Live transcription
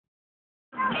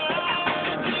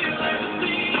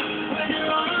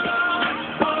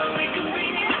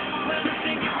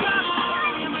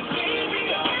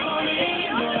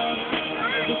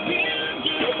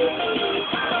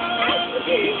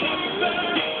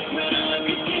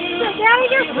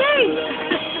Save your seat.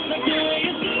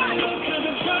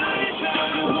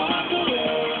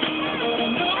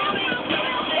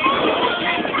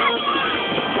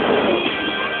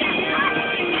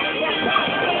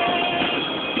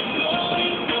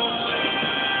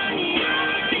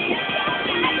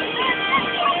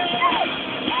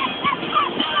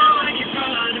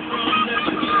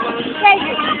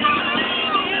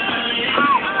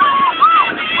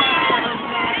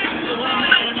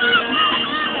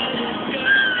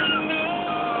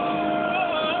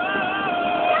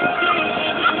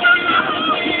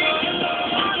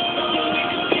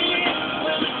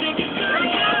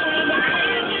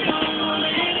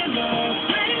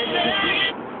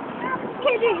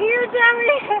 Can you hear,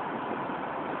 Joey?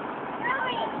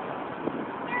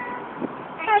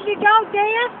 Have you go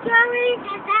dance, Joey?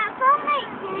 Is that for my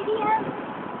video?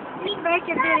 Make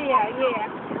a video, yeah.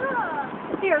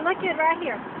 Cool. Here, look at right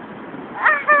here.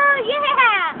 Oh,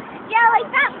 yeah. Joey,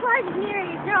 stop plugging here.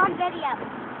 You're on video.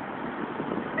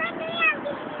 Put me on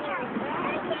video.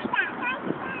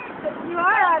 You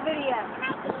are on video.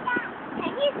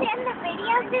 Can you send the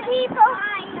video to people?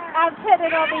 I'm putting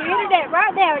it on the internet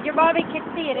right now. Your mommy can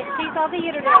see it. She's on the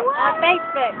internet, on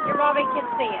Facebook. Your mommy can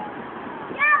see it.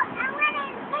 No, I want to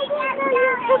see it.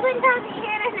 You're on the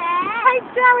internet. Hey,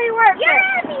 Joey Workman. You're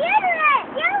on the internet.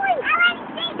 Joey, I want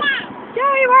to see that.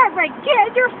 Joey Workman,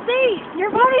 get your seat.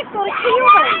 Your mommy's going to kill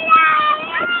me.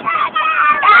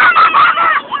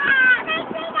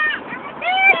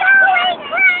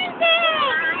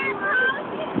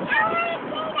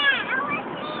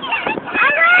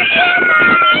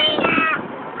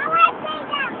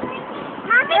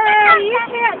 You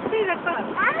can't see the phone.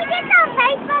 Mommy gets on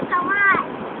Facebook a lot.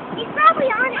 She's probably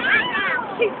on it right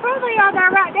now. She's probably on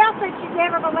there right now since she's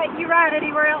never going to let you ride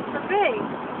anywhere else for me.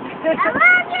 I love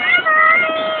you,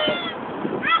 Mommy.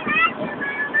 I love you,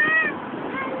 Mama.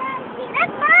 I love you.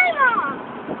 That's my mom.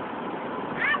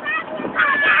 I love you,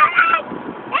 Mama.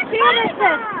 That's my Genesis.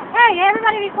 mom. Hey,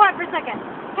 everybody be quiet for a second.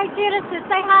 Hey, Genesis,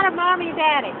 say hi to Mommy and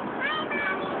Daddy. Hi,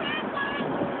 Mommy.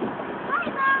 Hi,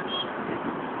 Mommy.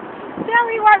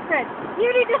 Joey Workman, you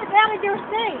need to sit down in your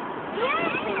seat. Yeah.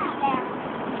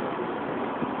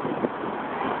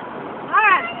 All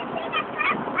right.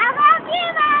 I love you,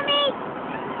 Mommy.